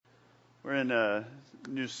We're in a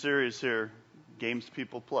new series here, Games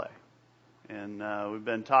People Play. And we've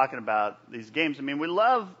been talking about these games. I mean, we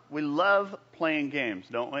love playing games,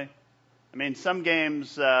 don't we? I mean, some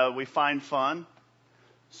games we find fun.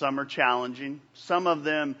 Some are challenging. Some of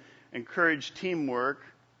them encourage teamwork.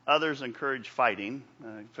 Others encourage fighting.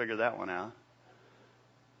 Figure that one out.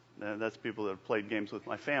 That's people that have played games with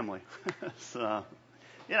my family. So,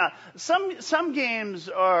 some games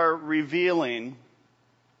are revealing,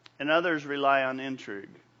 and others rely on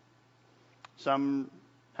intrigue. Some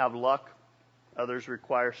have luck, others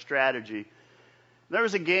require strategy. There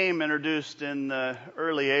was a game introduced in the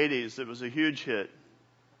early 80s that was a huge hit.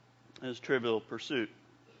 It was Trivial Pursuit.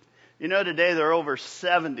 You know, today there are over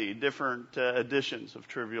 70 different editions of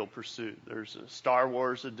Trivial Pursuit. There's a Star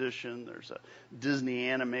Wars edition, there's a Disney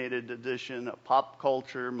animated edition, a pop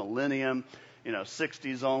culture, millennium,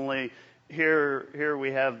 60s only. Here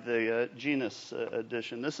we have the Genus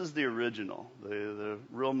edition. This is the original, the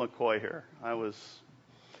real McCoy here.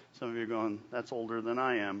 Some of you are going, that's older than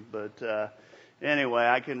I am. But anyway,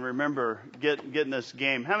 I can remember getting this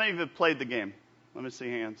game. How many of you have played the game? Let me see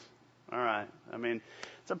hands. All right. I mean,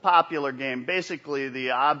 it's a popular game. Basically,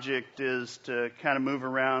 the object is to kind of move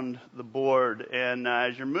around the board. And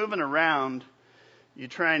as you're moving around, you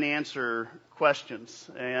try and answer questions.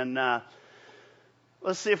 And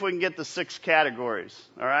let's see if we can get the 6 categories.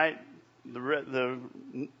 All right? The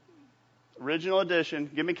original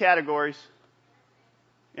edition. Give me categories.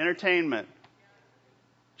 Entertainment.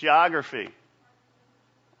 Geography.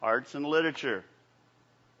 Arts and literature.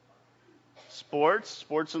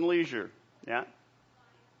 Sports and leisure. Yeah.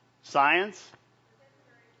 Science.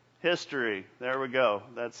 History. There we go.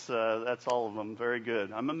 That's all of them. Very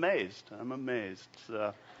good. I'm amazed.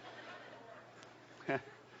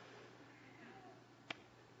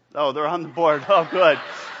 Oh, they're on the board. Oh, good.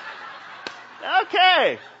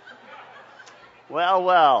 Okay.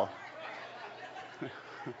 Well.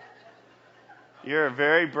 You're a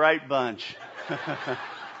very bright bunch.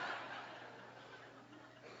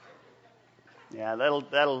 Yeah,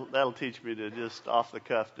 that'll teach me to just off the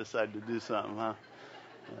cuff decide to do something, huh?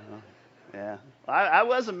 Yeah. I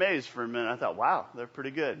was amazed for a minute. I thought, wow, they're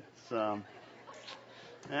pretty good. So,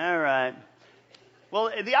 all right. Well,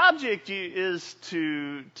 the object is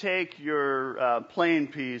to take your playing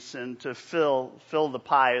piece and to fill the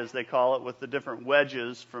pie, as they call it, with the different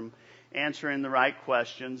wedges from answering the right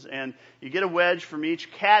questions. And you get a wedge from each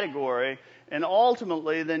category, and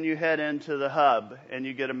ultimately then you head into the hub and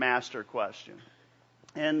you get a master question.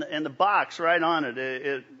 And the box right on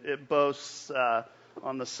it boasts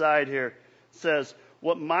on the side here, says,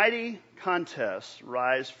 "What mighty contests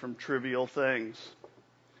rise from trivial things."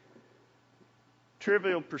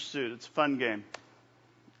 Trivial Pursuit. It's a fun game.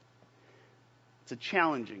 It's a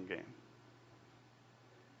challenging game.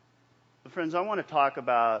 But friends, I want to talk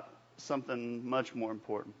about something much more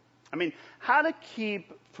important. I mean, how to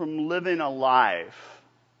keep from living a life,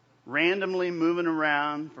 randomly moving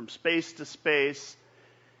around from space to space,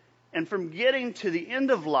 and from getting to the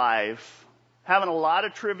end of life, having a lot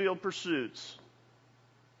of trivial pursuits,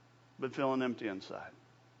 but feeling empty inside.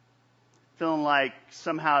 Feeling like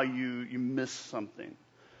somehow you missed something.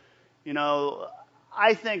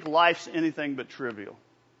 I think life's anything but trivial.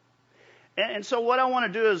 And so what I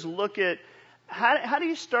want to do is look at how do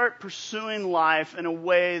you start pursuing life in a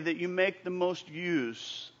way that you make the most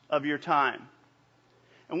use of your time?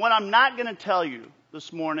 And what I'm not going to tell you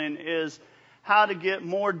this morning is how to get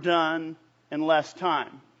more done in less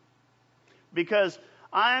time. Because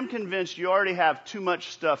I am convinced you already have too much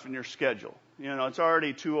stuff in your schedule. It's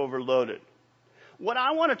already too overloaded. What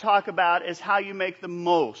I want to talk about is how you make the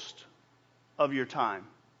most of your time.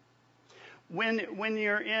 When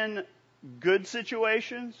you're in good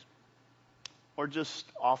situations or just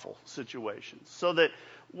awful situations. So that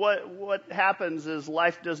what happens is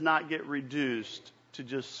life does not get reduced to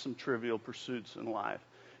just some trivial pursuits in life.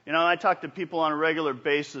 I talk to people on a regular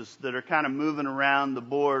basis that are kind of moving around the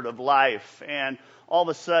board of life, and all of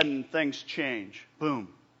a sudden things change. Boom.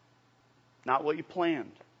 Not what you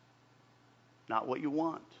planned. Not what you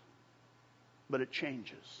want. But it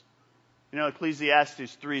changes.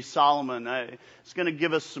 Ecclesiastes 3, Solomon, it's going to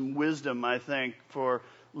give us some wisdom, I think, for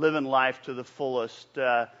living life to the fullest.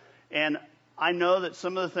 And I know that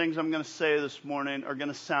some of the things I'm going to say this morning are going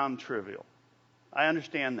to sound trivial. I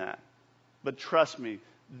understand that. But trust me,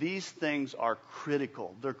 these things are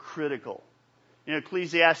critical. They're critical.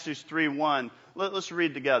 Ecclesiastes 3:1, let's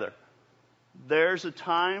read together. "There's a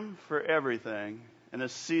time for everything and a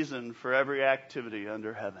season for every activity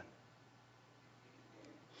under heaven."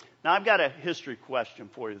 Now, I've got a history question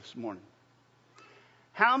for you this morning.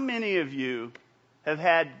 How many of you have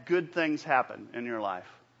had good things happen in your life?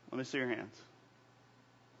 Let me see your hands.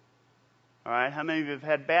 All right, how many of you have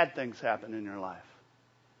had bad things happen in your life?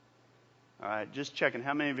 All right, just checking.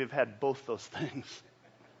 How many of you have had both those things?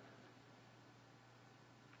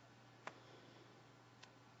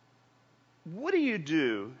 What do you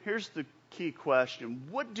do? Here's the key question.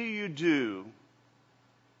 What do you do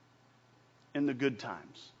in the good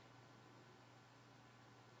times?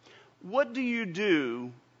 What do you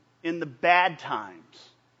do in the bad times?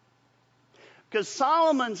 Because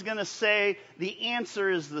Solomon's going to say the answer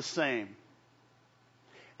is the same.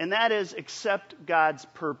 And that is accept God's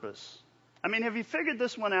purpose. I mean, have you figured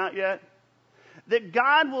this one out yet? That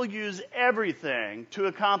God will use everything to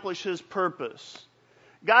accomplish His purpose.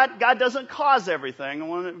 God doesn't cause everything. I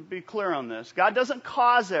want to be clear on this. God doesn't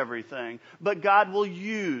cause everything, but God will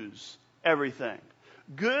use everything.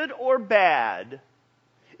 Good or bad,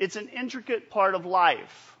 it's an intricate part of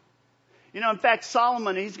life. You know, in fact,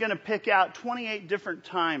 Solomon, he's going to pick out 28 different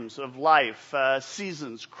times of life,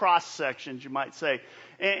 seasons, cross sections, you might say.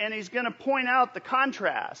 And he's going to point out the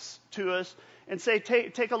contrasts to us and say,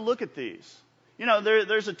 take a look at these. You know,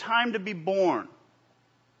 there's a time to be born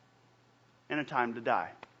and a time to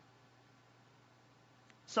die.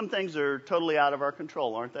 Some things are totally out of our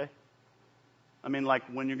control, aren't they? I mean, like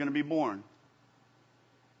when you're going to be born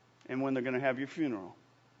and when they're going to have your funeral.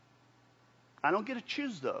 I don't get to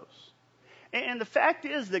choose those. And the fact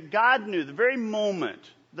is that God knew the very moment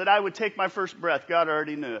that I would take my first breath, God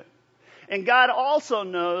already knew it. And God also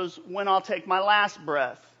knows when I'll take my last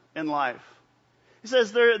breath in life. He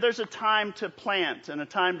says there's a time to plant and a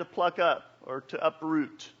time to pluck up or to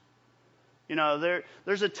uproot. You know,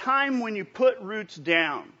 there's a time when you put roots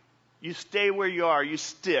down. You stay where you are. You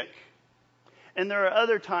stick. And there are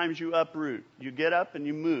other times you uproot. You get up and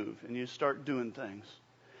you move and you start doing things.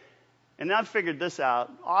 And I've figured this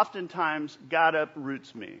out. Oftentimes, God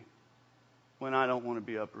uproots me when I don't want to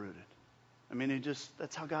be uprooted. I mean,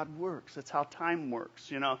 that's how God works. That's how time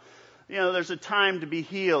works, you know. You know, there's a time to be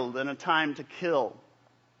healed and a time to kill.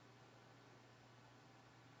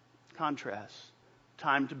 Contrast.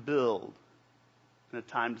 Time to build and a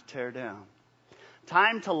time to tear down.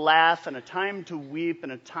 Time to laugh and a time to weep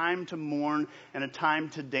and a time to mourn and a time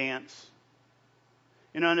to dance.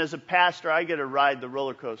 You know, and as a pastor, I get to ride the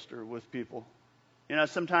roller coaster with people. You know,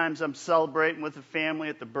 sometimes I'm celebrating with a family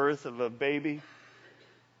at the birth of a baby.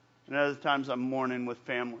 And other times I'm mourning with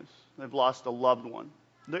families. They've lost a loved one.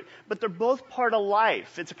 But they're both part of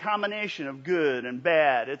life. It's a combination of good and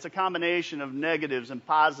bad. It's a combination of negatives and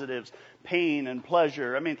positives, pain and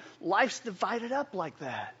pleasure. I mean, life's divided up like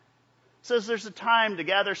that. It says there's a time to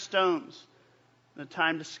gather stones, and a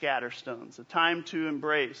time to scatter stones, a time to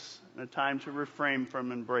embrace, and a time to refrain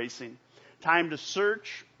from embracing, time to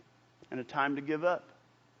search, and a time to give up.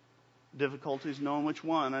 Difficulties knowing which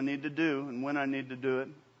one I need to do and when I need to do it.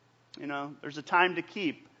 You know, there's a time to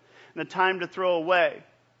keep and a time to throw away.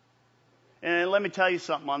 And let me tell you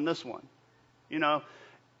something on this one. You know,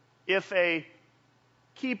 if a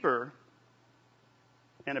keeper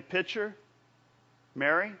and a pitcher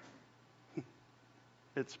marry,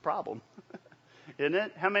 it's a problem. Isn't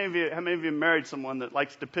it? How many of you married someone that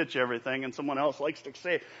likes to pitch everything and someone else likes to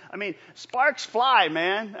say? I mean, sparks fly,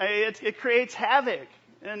 man. It creates havoc.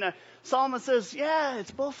 And Solomon says, yeah,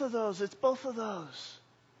 it's both of those. It's both of those.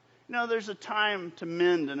 You know, there's a time to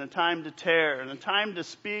mend and a time to tear and a time to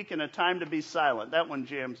speak and a time to be silent. That one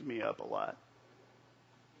jams me up a lot.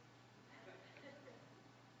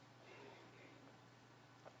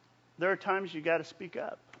 There are times you got to speak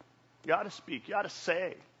up. You got to speak. You got to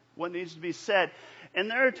say what needs to be said. And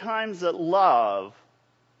there are times that love,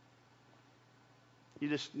 you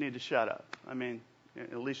just need to shut up. I mean,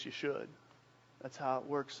 at least you should. That's how it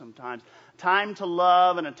works sometimes. Time to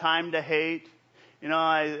love and a time to hate. You know,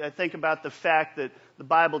 I think about the fact that the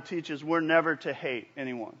Bible teaches we're never to hate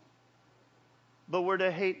anyone. But we're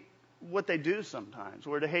to hate what they do sometimes.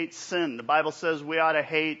 We're to hate sin. The Bible says we ought to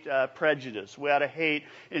hate prejudice. We ought to hate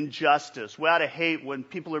injustice. We ought to hate when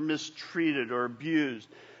people are mistreated or abused.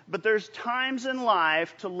 But there's times in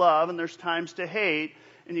life to love and there's times to hate.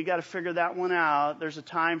 And you got to figure that one out. There's a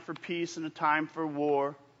time for peace and a time for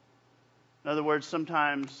war. In other words,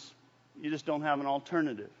 sometimes you just don't have an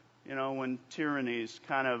alternative. You know, when tyranny's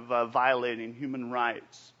kind of violating human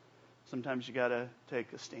rights, sometimes you got to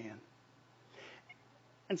take a stand.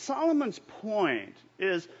 And Solomon's point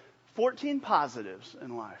is 14 positives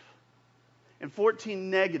in life and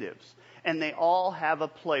 14 negatives, and they all have a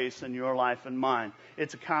place in your life and mine.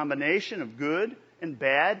 It's a combination of good and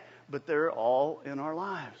bad, but they're all in our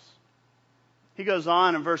lives. He goes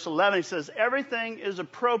on in verse 11, he says, everything is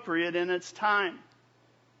appropriate in its time.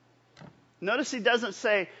 Notice he doesn't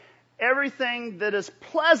say everything that is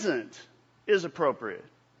pleasant is appropriate.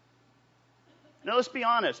 Now let's be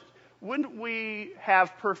honest. Wouldn't we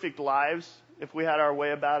have perfect lives if we had our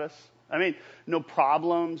way about us? I mean, no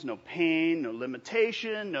problems, no pain, no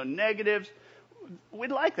limitation, no negatives.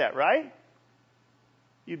 We'd like that, right?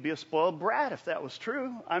 You'd be a spoiled brat if that was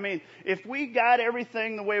true. I mean, if we got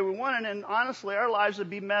everything the way we wanted, and honestly, our lives would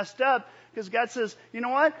be messed up because God says, you know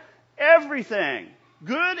what? Everything,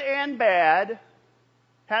 good and bad,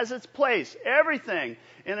 has its place. Everything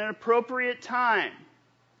in an appropriate time.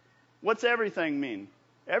 What's everything mean?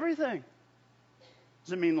 Everything.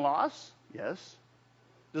 Does it mean loss? Yes.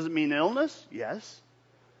 Does it mean illness? Yes.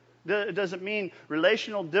 Does it mean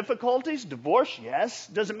relational difficulties? Divorce? Yes.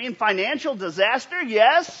 Does it mean financial disaster?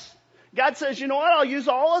 Yes. God says, you know what? I'll use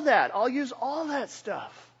all of that. I'll use all that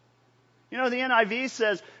stuff. You know, the NIV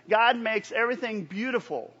says God makes everything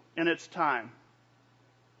beautiful in its time.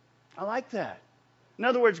 I like that. In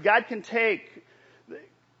other words, God can take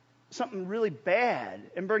something really bad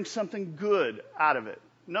and bring something good out of it.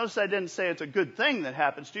 Notice I didn't say it's a good thing that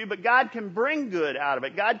happens to you, but God can bring good out of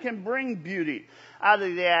it. God can bring beauty out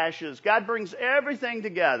of the ashes. God brings everything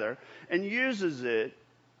together and uses it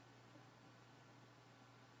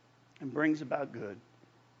and brings about good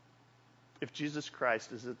if Jesus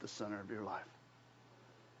Christ is at the center of your life.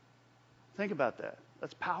 Think about that.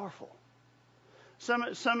 That's powerful.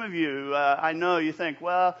 Some of you, I know you think,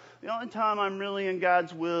 well, the only time I'm really in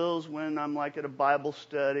God's will is when I'm like at a Bible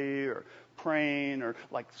study or praying, or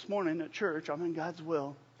like this morning at church, I'm in God's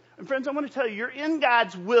will. And friends, I want to tell you, you're in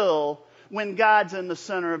God's will when God's in the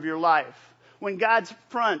center of your life. When God's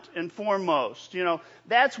front and foremost. You know,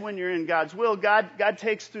 that's when you're in God's will. God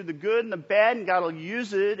takes through the good and the bad, and God will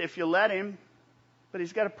use it if you let Him. But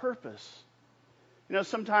He's got a purpose. You know,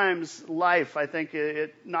 sometimes life, I think,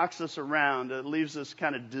 it knocks us around. It leaves us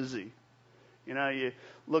kind of dizzy. You know, you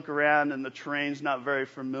look around and the terrain's not very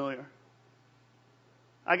familiar.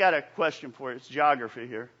 I got a question for you. It's geography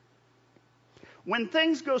here. When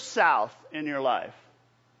things go south in your life,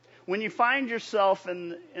 when you find yourself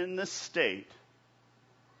in this state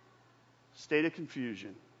of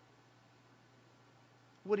confusion,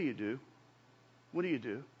 what do you do? What do you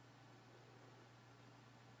do?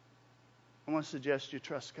 I want to suggest you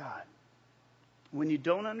trust God. When you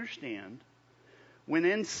don't understand, when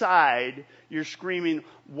inside you're screaming,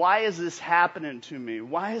 why is this happening to me?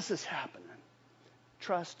 Why is this happening?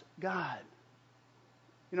 Trust God.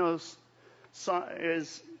 You know,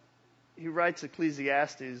 as he writes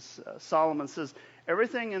Ecclesiastes, Solomon says,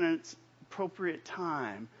 everything in its appropriate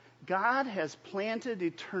time. God has planted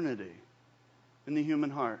eternity in the human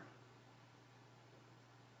heart.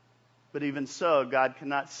 But even so, God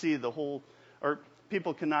cannot see the whole, or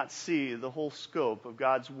people cannot see the whole scope of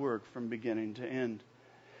God's work from beginning to end.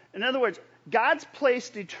 In other words, God's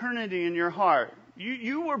placed eternity in your heart.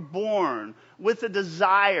 You were born with a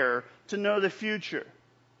desire to know the future.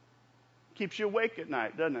 Keeps you awake at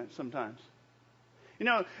night, doesn't it, sometimes? You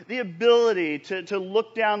know, the ability to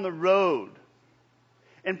look down the road.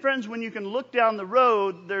 And friends, when you can look down the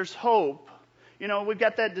road, there's hope. You know, we've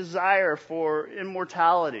got that desire for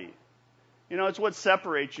immortality. You know, it's what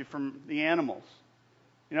separates you from the animals.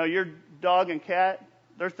 You know, your dog and cat,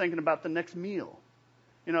 they're thinking about the next meal.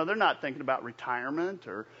 You know, they're not thinking about retirement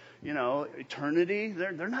or, you know, eternity.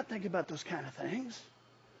 They're not thinking about those kind of things.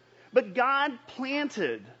 But God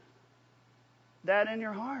planted that in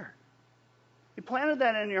your heart. He planted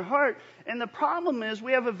that in your heart. And the problem is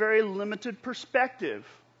we have a very limited perspective.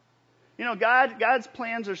 You know, God's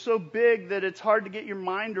plans are so big that it's hard to get your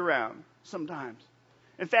mind around sometimes.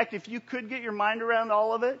 In fact, if you could get your mind around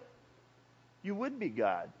all of it, you would be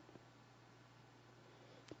God.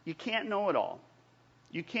 You can't know it all.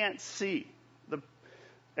 You can't see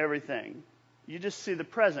everything. You just see the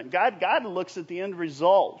present. God looks at the end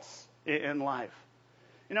results in life.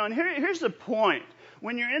 You know, and here's the point.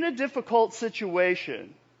 When you're in a difficult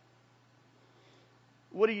situation,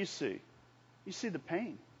 what do you see? You see the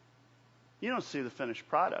pain. You don't see the finished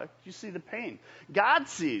product. You see the pain. God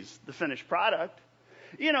sees the finished product.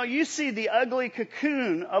 You know, you see the ugly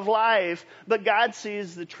cocoon of life, but God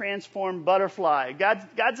sees the transformed butterfly.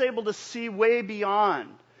 God's able to see way beyond.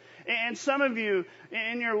 And some of you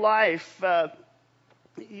in your life,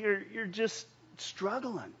 you're just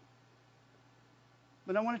struggling.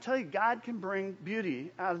 But I want to tell you, God can bring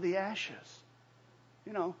beauty out of the ashes.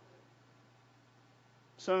 You know,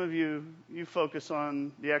 some of you focus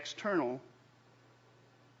on the external.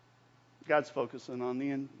 God's focusing on the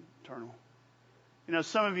internal. You know,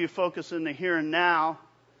 some of you focus in the here and now,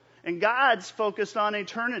 and God's focused on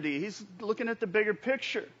eternity. He's looking at the bigger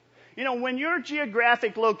picture. You know, when your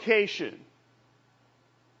geographic location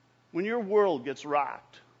when your world gets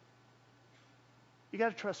rocked, you got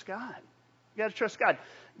to trust God. You got to trust God.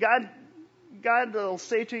 God will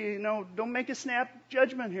say to you, don't make a snap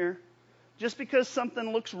judgment here. Just because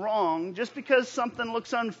something looks wrong, just because something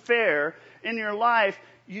looks unfair in your life,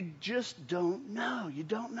 you just don't know. You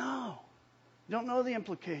don't know. You don't know the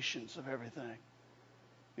implications of everything.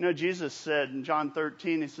 Jesus said in John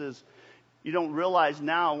 13, he says, you don't realize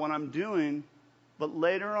now what I'm doing, but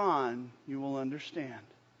later on you will understand.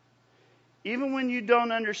 Even when you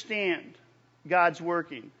don't understand, God's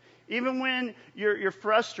working. Even when you're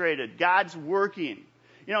frustrated, God's working.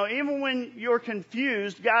 Even when you're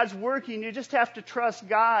confused, God's working. You just have to trust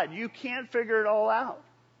God. You can't figure it all out.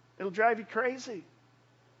 It'll drive you crazy.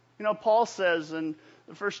 Paul says in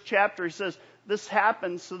the first chapter, he says, this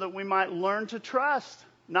happens so that we might learn to trust,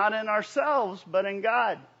 not in ourselves, but in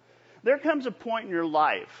God. There comes a point in your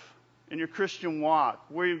life, in your Christian walk,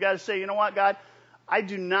 where you've got to say, you know what, God, I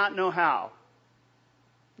do not know how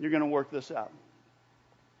you're going to work this out.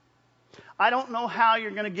 I don't know how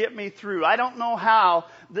you're going to get me through. I don't know how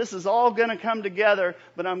this is all going to come together,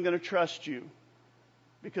 but I'm going to trust you.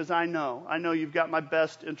 Because I know you've got my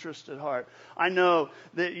best interest at heart. I know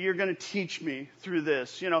that you're going to teach me through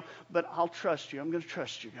this, but I'll trust you. I'm going to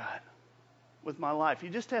trust you, God, with my life. You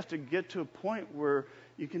just have to get to a point where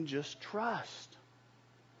you can just trust.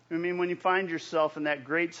 When you find yourself in that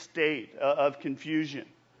great state of confusion,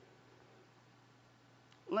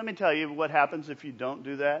 let me tell you what happens if you don't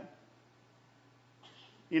do that.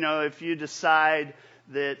 If you decide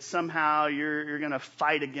that somehow you're going to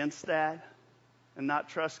fight against that and not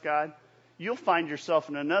trust God, you'll find yourself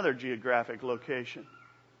in another geographic location.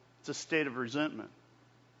 It's a state of resentment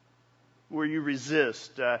where you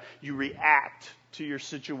resist, you react to your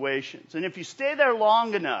situations. And if you stay there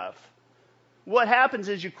long enough, what happens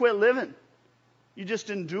is you quit living. You just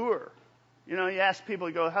endure. You ask people,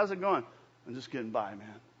 you go, how's it going? I'm just getting by, man.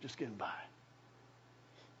 Just getting by.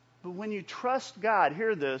 But when you trust God,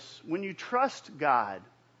 hear this, when you trust God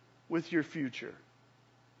with your future,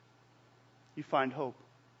 you find hope.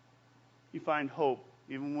 You find hope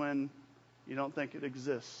even when you don't think it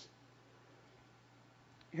exists.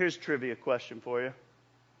 Here's a trivia question for you.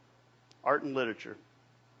 Art and literature.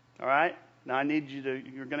 All right? Now I need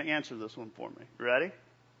you're going to answer this one for me. You ready?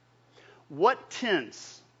 What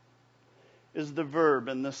tense is the verb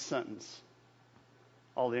in this sentence?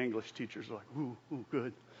 All the English teachers are like, ooh,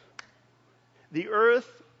 good. The earth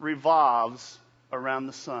revolves around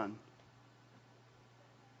the sun.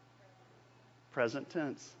 Present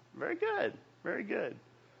tense. Very good. Very good.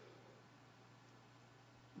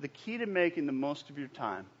 The key to making the most of your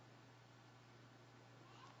time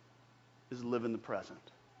is live in the present.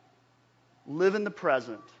 Live in the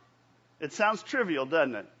present. It sounds trivial,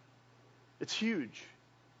 doesn't it? It's huge.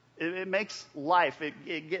 It makes life,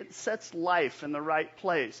 it sets life in the right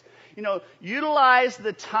place. Utilize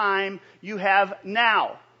the time you have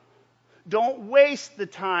now. Don't waste the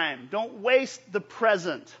time. Don't waste the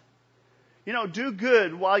present. Do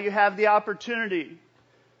good while you have the opportunity.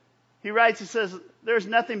 He writes, he says, there's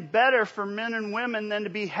nothing better for men and women than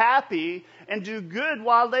to be happy and do good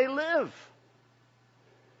while they live.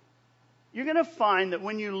 You're going to find that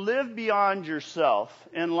when you live beyond yourself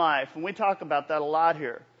in life, and we talk about that a lot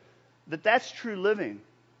here, that's true living.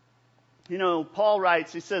 Paul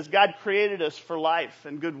writes, he says, God created us for life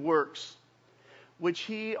and good works, which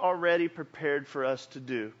he already prepared for us to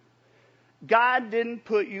do. God didn't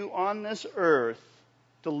put you on this earth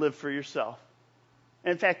to live for yourself.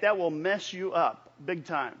 In fact, that will mess you up big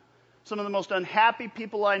time. Some of the most unhappy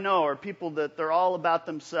people I know are people that they're all about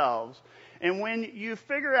themselves. And when you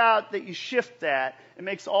figure out that you shift that, it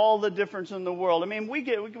makes all the difference in the world. We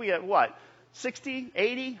get what? 60,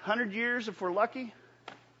 80, 100 years if we're lucky?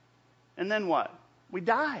 And then what? We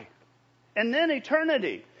die. And then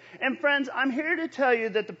eternity. And friends, I'm here to tell you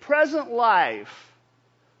that the present life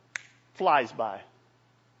flies by.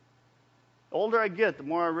 The older I get, the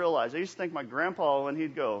more I realize. I used to think my grandpa, when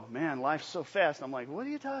he'd go, man, life's so fast. I'm like, what are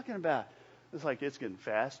you talking about? It's like it's getting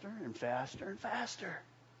faster and faster and faster.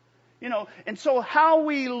 And so how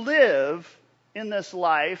we live in this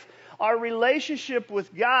life, our relationship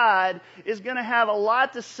with God is going to have a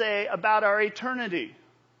lot to say about our eternity.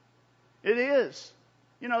 It is.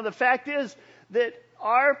 The fact is that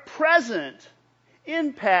our present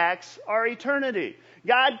impacts our eternity.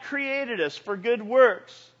 God created us for good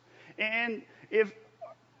works. And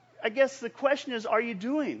I guess the question is, are you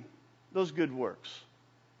doing those good works?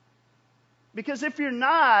 Because if you're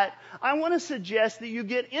not, I want to suggest that you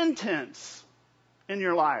get intense in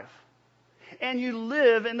your life. And you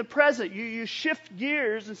live in the present. You shift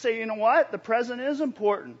gears and say, you know what? The present is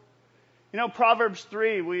important. You know, Proverbs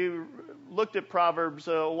 3, we looked at Proverbs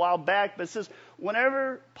a while back, but it says,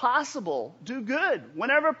 whenever possible, do good.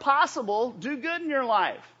 Whenever possible, do good in your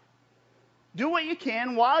life. Do what you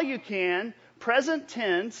can while you can. Present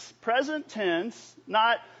tense,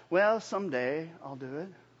 not, well, someday I'll do it.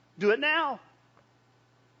 Do it now.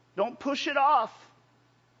 Don't push it off.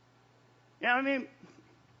 You know what I mean?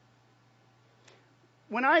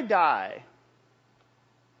 When I die,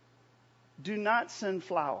 do not send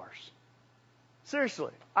flowers.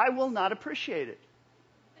 Seriously, I will not appreciate it.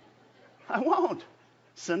 I won't.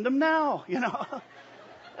 Send them now, you know.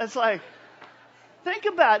 It's like, think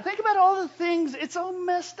about all the things. It's all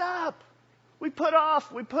messed up. We put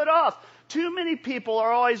off. Too many people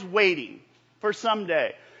are always waiting for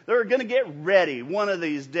someday. They're going to get ready one of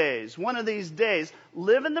these days.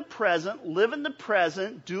 Live in the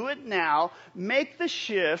present, do it now, make the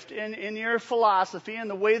shift in your philosophy and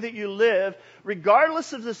the way that you live.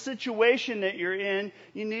 Regardless of the situation that you're in,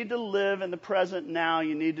 you need to live in the present now.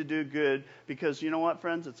 You need to do good because you know what,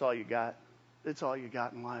 friends? It's all you got. It's all you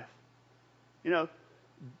got in life. You know,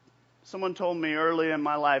 someone told me early in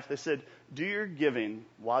my life, they said, do your giving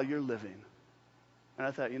while you're living. And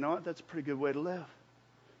I thought, you know what? That's a pretty good way to live.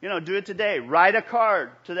 You know, do it today. Write a card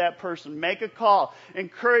to that person. Make a call.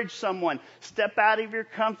 Encourage someone. Step out of your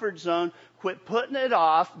comfort zone. Quit putting it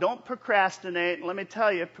off. Don't procrastinate. Let me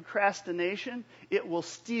tell you, procrastination, it will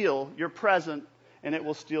steal your present and it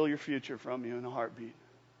will steal your future from you in a heartbeat.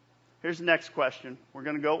 Here's the next question. We're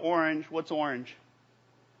going to go orange. What's orange?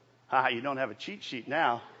 You don't have a cheat sheet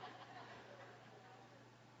now.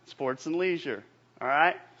 Sports and leisure. All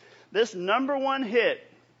right? This number one hit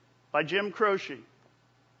by Jim Croce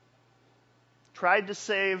tried to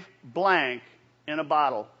save blank in a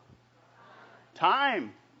bottle.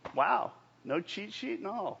 Time. Wow. No cheat sheet?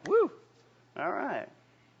 No. Woo. All right.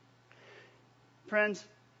 Friends,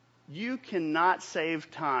 you cannot save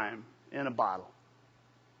time in a bottle.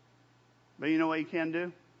 But you know what you can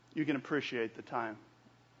do? You can appreciate the time.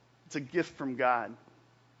 It's a gift from God.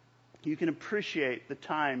 You can appreciate the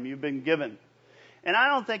time you've been given. And I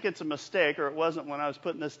don't think it's a mistake, or it wasn't when I was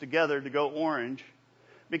putting this together, to go orange.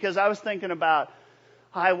 Because I was thinking about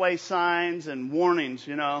highway signs and warnings,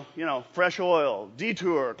 you know, fresh oil,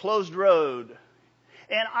 detour, closed road.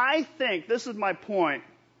 And I think, this is my point,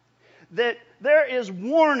 that there is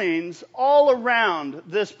warnings all around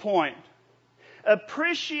this point.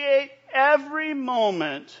 Appreciate every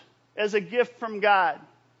moment as a gift from God.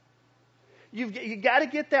 You got to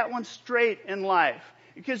get that one straight in life.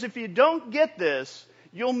 Because if you don't get this,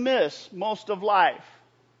 you'll miss most of life.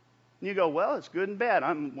 And you go, well, it's good and bad.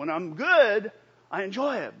 When I'm good, I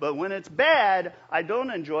enjoy it. But when it's bad, I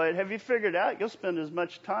don't enjoy it. Have you figured out you'll spend as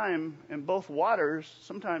much time in both waters,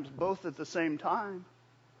 sometimes both at the same time.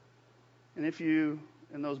 And if you,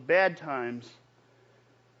 in those bad times,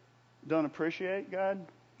 don't appreciate God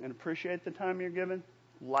and appreciate the time you're given,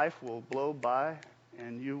 life will blow by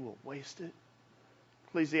and you will waste it.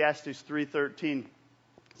 Ecclesiastes 3:13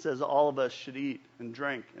 says all of us should eat and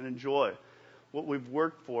drink and enjoy what we've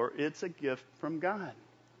worked for. It's a gift from God.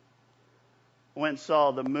 I went and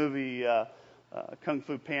saw the movie Kung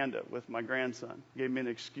Fu Panda with my grandson. Gave me an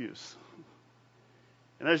excuse.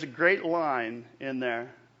 And there's a great line in there. It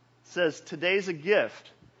says, today's a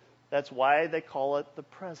gift. That's why they call it the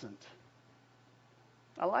present.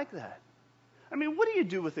 I like that. I mean, what do you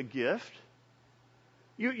do with a gift?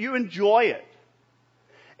 You enjoy it.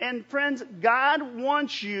 And friends, God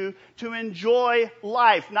wants you to enjoy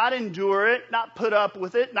life, not endure it, not put up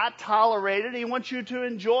with it, not tolerate it. He wants you to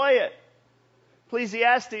enjoy it.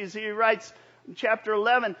 Ecclesiastes, he writes in chapter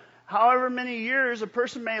 11, however many years a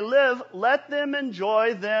person may live, let them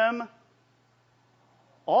enjoy them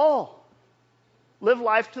all. Live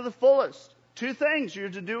life to the fullest. Two things you're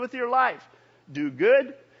to do with your life. Do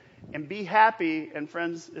good and be happy. And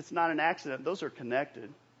friends, it's not an accident. Those are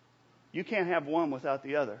connected. You can't have one without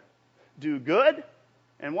the other. Do good,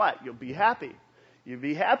 and what? You'll be happy. You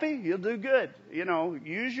be happy, you'll do good. You know,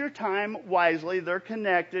 use your time wisely. They're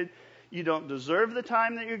connected. You don't deserve the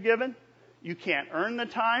time that you're given. You can't earn the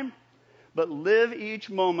time. But live each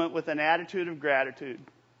moment with an attitude of gratitude.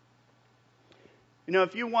 You know,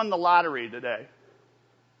 if you won the lottery today,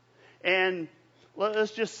 and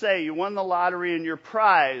let's just say you won the lottery and your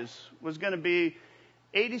prize was going to be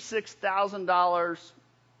 $86,000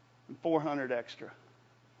 and $400 extra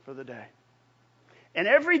for the day. And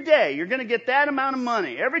every day you're going to get that amount of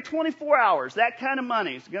money. Every 24 hours, that kind of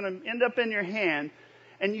money is going to end up in your hand.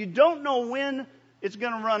 And you don't know when it's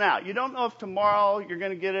going to run out. You don't know if tomorrow you're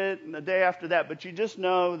going to get it and the day after that. But you just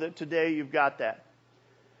know that today you've got that.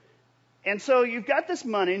 And so you've got this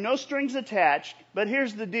money, no strings attached. But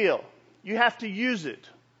here's the deal. you have to use it.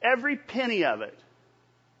 Every penny of it.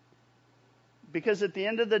 Because at the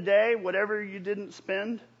end of the day, whatever you didn't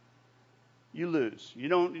spend, you lose. You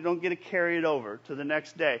don't get to carry it over to the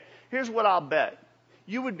next day. Here's what I'll bet.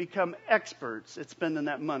 You would become experts at spending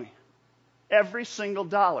that money. Every single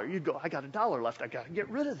dollar. You'd go, I got $1 left. I got to get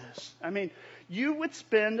rid of this. I mean, you would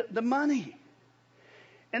spend the money.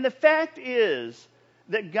 And the fact is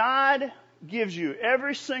that God gives you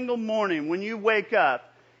every single morning when you wake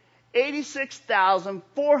up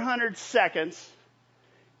 86,400 seconds,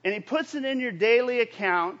 and He puts it in your daily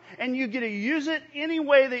account, and you get to use it any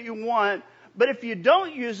way that you want, but if you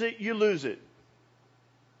don't use it, you lose it.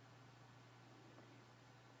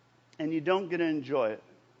 And you don't get to enjoy it.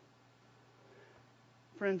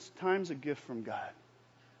 Friends, time's a gift from God.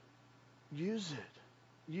 Use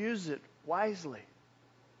it. Use it wisely.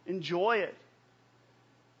 Enjoy it.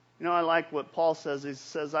 You know, I like what Paul says. He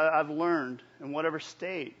says, I've learned in whatever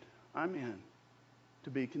state I'm in to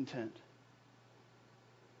be content.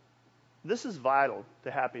 This is vital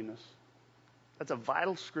to happiness. That's a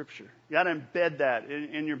vital scripture. You got to embed that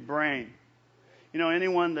in your brain. You know,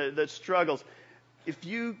 anyone that struggles, if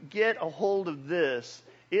you get a hold of this,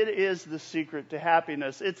 it is the secret to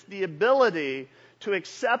happiness. It's the ability to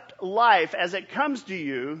accept life as it comes to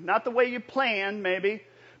you, not the way you plan, maybe,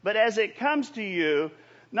 but as it comes to you,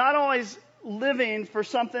 not always living for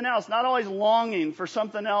something else, not always longing for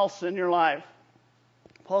something else in your life.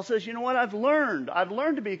 Paul says, you know what, I've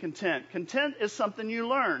learned to be content. Content is something you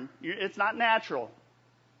learn. It's not natural.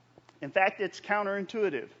 In fact, it's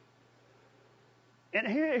counterintuitive. And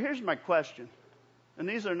here's my question, and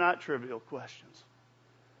these are not trivial questions.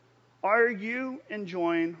 Are you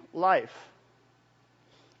enjoying life?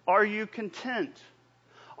 Are you content?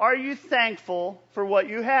 Are you thankful for what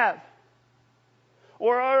you have?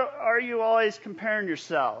 Or are you always comparing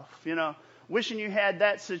yourself, you know, wishing you had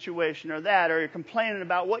that situation or that, or you're complaining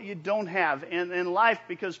about what you don't have in life?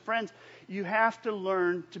 Because, friends, you have to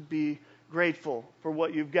learn to be grateful for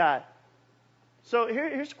what you've got. So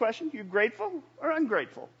here's the question. You grateful or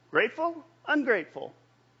ungrateful? Grateful? Ungrateful?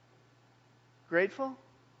 Grateful?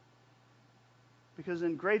 Because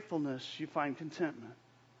in gratefulness, you find contentment.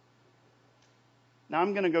 Now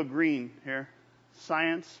I'm going to go green here.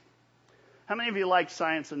 Science. How many of you like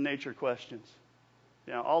science and nature questions?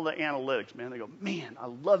 You know, all the analytics, man. They go, man, I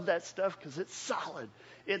love that stuff because it's solid.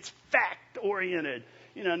 It's fact-oriented.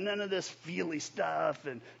 You know, none of this feely stuff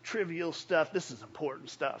and trivial stuff. This is important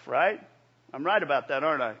stuff, right? I'm right about that,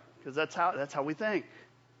 aren't I? Because that's how we think.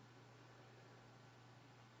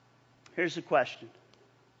 Here's the question.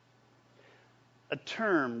 A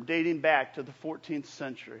term dating back to the 14th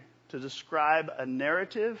century to describe a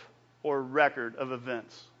narrative or record of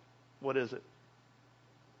events. What is it?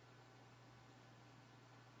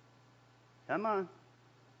 Come on.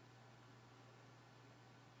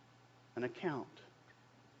 An account.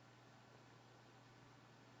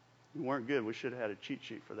 You weren't good. We should have had a cheat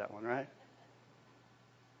sheet for that one, right?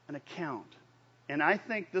 An account. And I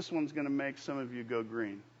think this one's going to make some of you go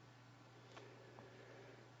green.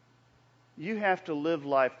 You have to live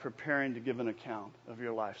life preparing to give an account of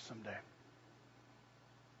your life someday.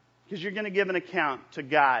 Because you're going to give an account to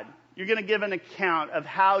God. You're going to give an account of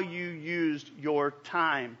how you used your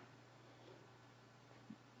time.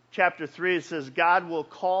 Chapter 3, it says, God will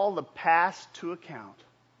call the past to account.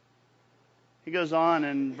 He goes on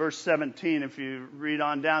in verse 17, if you read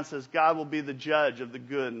on down, it says, God will be the judge of the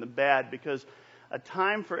good and the bad, because a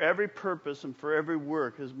time for every purpose and for every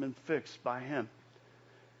work has been fixed by Him.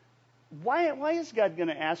 Why is God going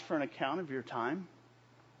to ask for an account of your time?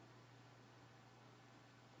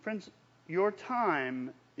 Friends, your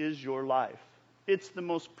time is your life. It's the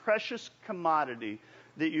most precious commodity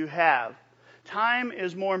that you have. Time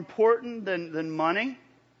is more important than money.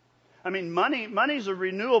 I mean, money's a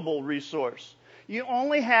renewable resource. You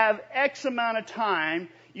only have X amount of time.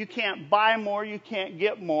 You can't buy more. You can't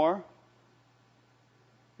get more.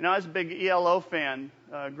 You know, I was a big ELO fan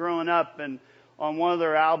growing up, and on one of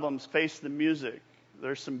their albums, Face the Music,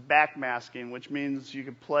 there's some backmasking, which means you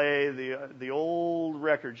could play the old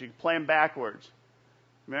records. You could play them backwards.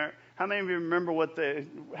 How many of you remember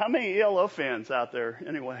how many ELO fans out there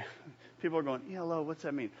anyway? People are going, ELO, what's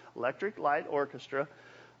that mean? Electric Light Orchestra.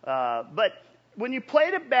 But when you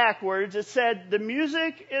played it backwards, it said the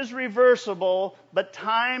music is reversible, but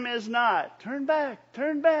time is not. Turn back,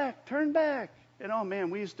 turn back, turn back. And oh man,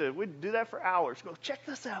 we'd do that for hours. Go, check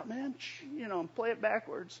this out, man. You know, and play it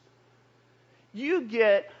backwards. You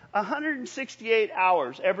get 168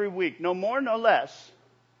 hours every week, no more, no less.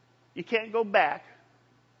 You can't go back.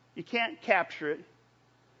 You can't capture it.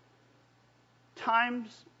 Time's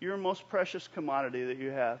your most precious commodity that you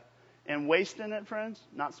have. And wasting it, friends,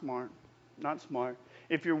 not smart. Not smart.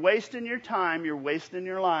 If you're wasting your time, you're wasting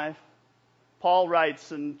your life. Paul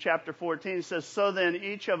writes in chapter 14, he says, so then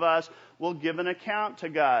each of us will give an account to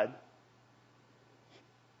God.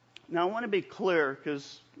 Now, I want to be clear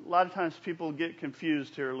because a lot of times people get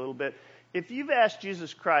confused here a little bit. If you've asked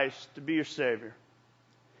Jesus Christ to be your Savior,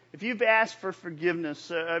 if you've asked for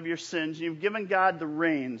forgiveness of your sins, you've given God the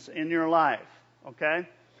reins in your life, okay?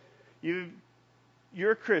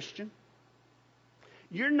 You're a Christian.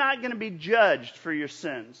 You're not going to be judged for your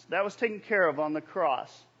sins. That was taken care of on the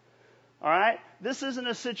cross. All right? This isn't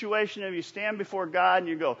a situation of you stand before God and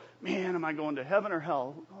you go, man, am I going to heaven or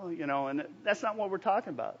hell? Oh, and that's not what we're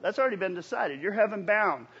talking about. That's already been decided. You're heaven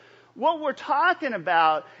bound. What we're talking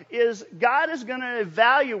about is God is going to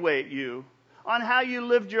evaluate you on how you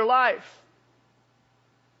lived your life.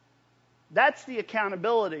 That's the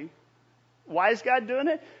accountability. Why is God doing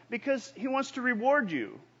it? Because He wants to reward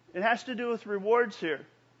you. It has to do with rewards here.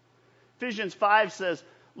 Ephesians 5 says,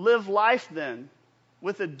 live life then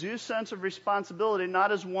with a due sense of responsibility,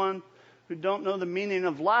 not as one who don't know the meaning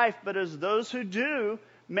of life, but as those who do,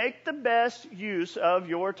 make the best use of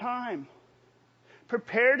your time.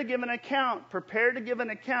 Prepare to give an account. Prepare to give an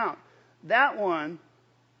account. That one,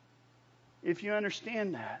 if you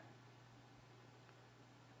understand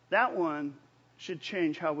that one should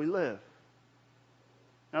change how we live.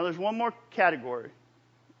 Now, there's one more category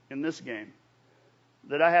in this game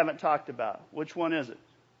that I haven't talked about. Which one is it?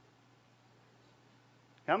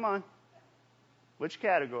 Come on. Which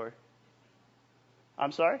category?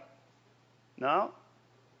 I'm sorry? No?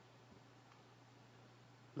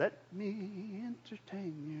 Let me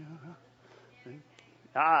entertain you.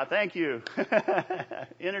 Thank you.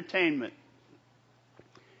 Entertainment.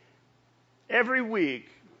 Every week,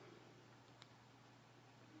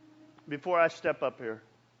 before I step up here,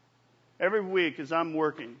 every week as I'm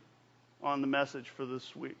working on the message for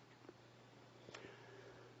this week,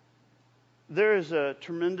 there is a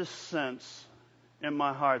tremendous sense in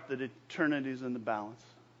my heart that eternity's in the balance.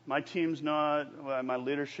 My teams know it, my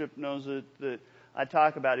leadership knows it, that I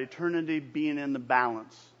talk about eternity being in the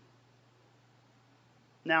balance.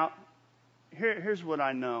 Now, here's what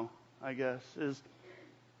I know, I guess, is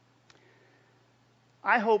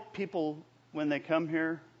I hope people, when they come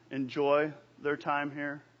here, enjoy their time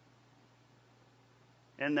here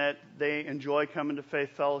and that they enjoy coming to Faith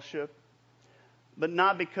Fellowship, but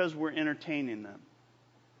not because we're entertaining them.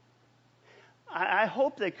 I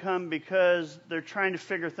hope they come because they're trying to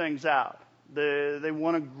figure things out. They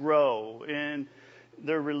want to grow in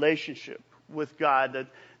their relationship with God, that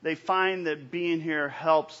they find that being here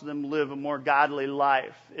helps them live a more godly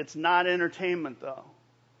life. It's not entertainment, though,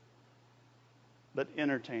 but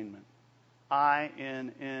entertainment.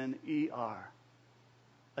 I-N-N-E-R.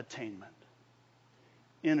 Attainment.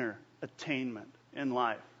 Inner attainment in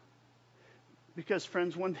life. Because,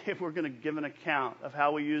 friends, one day we're going to give an account of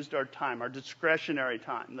how we used our time, our discretionary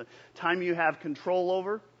time, the time you have control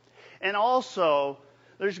over. And also,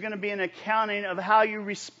 there's going to be an accounting of how you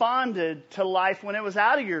responded to life when it was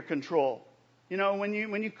out of your control. When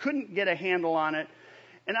you couldn't get a handle on it.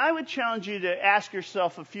 And I would challenge you to ask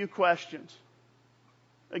yourself a few questions.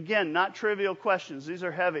 Again, not trivial questions. These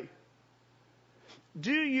are heavy.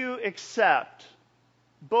 Do you accept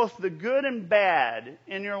both the good and bad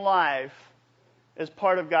in your life as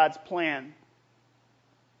part of God's plan?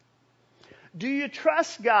 Do you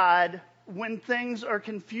trust God when things are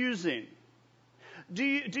confusing? Do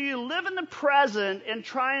you live in the present and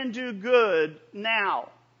try and do good now?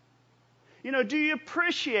 Do you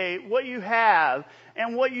appreciate what you have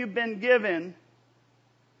and what you've been given?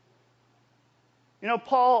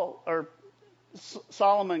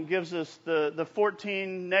 Solomon gives us the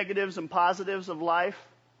 14 negatives and positives of life.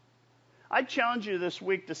 I challenge you this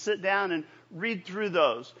week to sit down and read through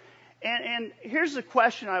those. And here's the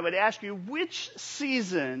question I would ask you. Which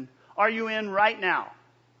season are you in right now?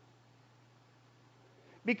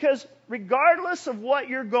 Because regardless of what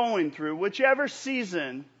you're going through, whichever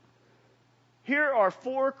season, here are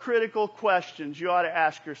 4 critical questions you ought to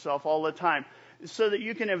ask yourself all the time so that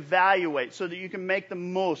you can evaluate, so that you can make the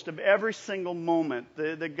most of every single moment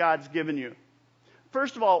that God's given you.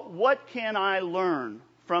 First of all, what can I learn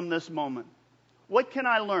from this moment? What can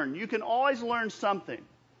I learn? You can always learn something.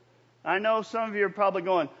 I know some of you are probably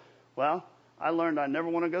going, well, I learned I never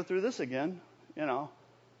want to go through this again, Well,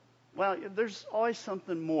 there's always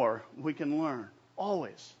something more we can learn.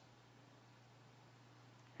 Always.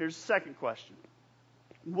 Here's the second question.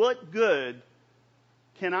 What good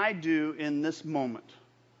can I do in this moment,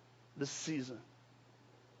 this season?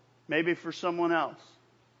 Maybe for someone else.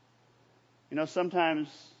 Sometimes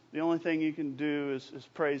The only thing you can do is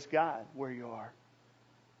praise God where you are.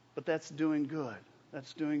 But that's doing good.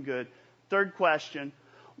 That's doing good. Third question,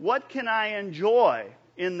 what can I enjoy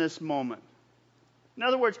in this moment? In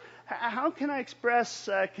other words, how can I express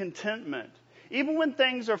contentment? Even when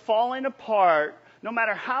things are falling apart, no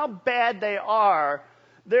matter how bad they are,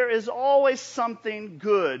 there is always something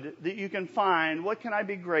good that you can find. What can I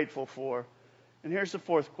be grateful for? And here's the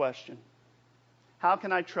fourth question. How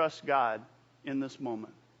can I trust God in this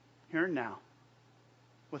moment, here and now?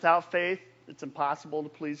 Without faith, it's impossible to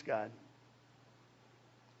please God.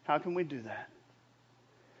 How can we do that?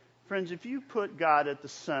 Friends, if you put God at the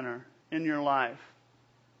center in your life,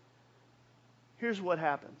 here's what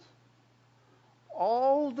happens.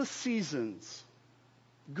 All the seasons,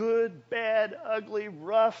 good, bad, ugly,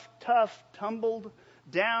 rough, tough, tumbled,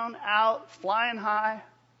 down, out, flying high,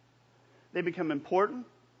 they become important.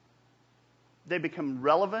 They become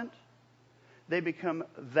relevant. They become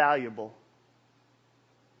valuable.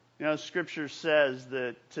 You know, Scripture says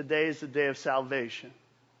that today is the day of salvation.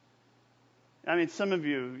 I mean, some of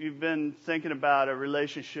you, you've been thinking about a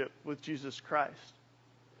relationship with Jesus Christ.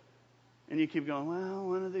 And you keep going, well,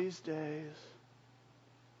 one of these days.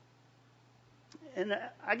 And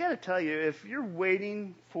I got to tell you, if you're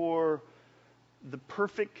waiting for the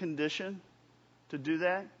perfect condition to do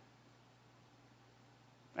that,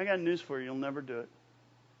 I got news for you. You'll never do it.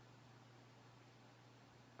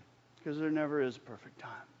 Because there never is a perfect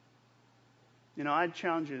time. You know, I'd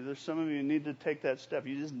challenge you. There's some of you who need to take that step.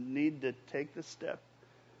 You just need to take the step.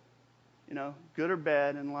 You know, good or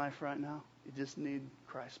bad in life right now, you just need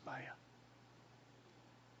Christ by you.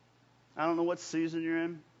 I don't know what season you're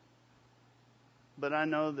in, but I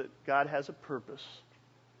know that God has a purpose,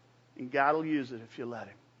 and God will use it if you let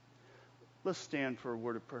Him. Let's stand for a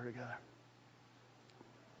word of prayer together.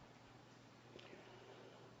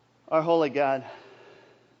 Our holy God,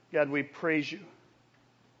 God, we praise you.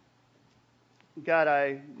 God,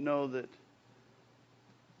 I know that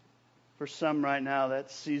for some right now, that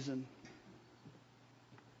season,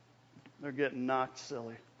 they're getting knocked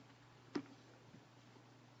silly.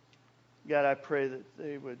 God, I pray that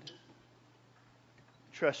they would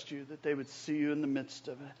trust you, that they would see you in the midst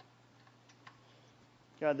of it.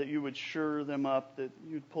 God, that you would sure them up, that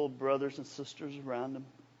you'd pull brothers and sisters around them.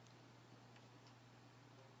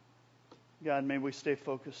 God, may we stay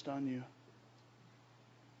focused on you.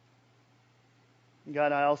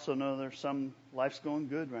 God, I also know there's some, life's going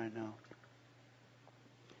good right now.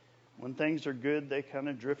 When things are good, they kind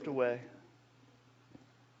of drift away.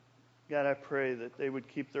 God, I pray that they would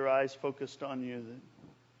keep their eyes focused on you, that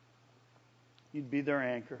you'd be their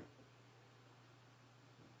anchor.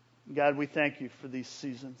 God, we thank you for these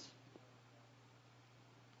seasons.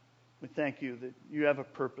 We thank you that you have a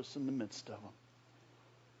purpose in the midst of them.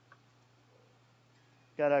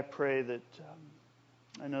 God, I pray that,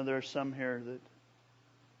 I know there are some here that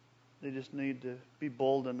they just need to be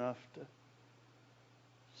bold enough to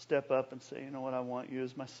step up and say, you know what, I want you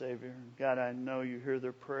as my Savior. And God, I know you hear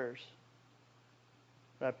their prayers.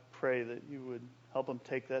 But I pray that you would help them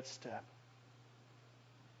take that step.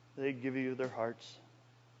 They give you their hearts.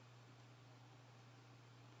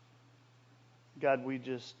 God, we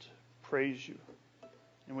just praise you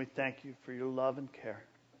and we thank you for your love and care.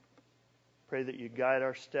 Pray that you guide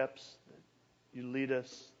our steps, that you lead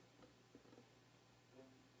us.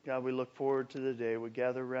 God, we look forward to the day we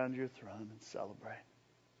gather around your throne and celebrate.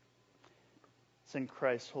 It's in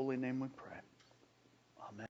Christ's holy name we pray.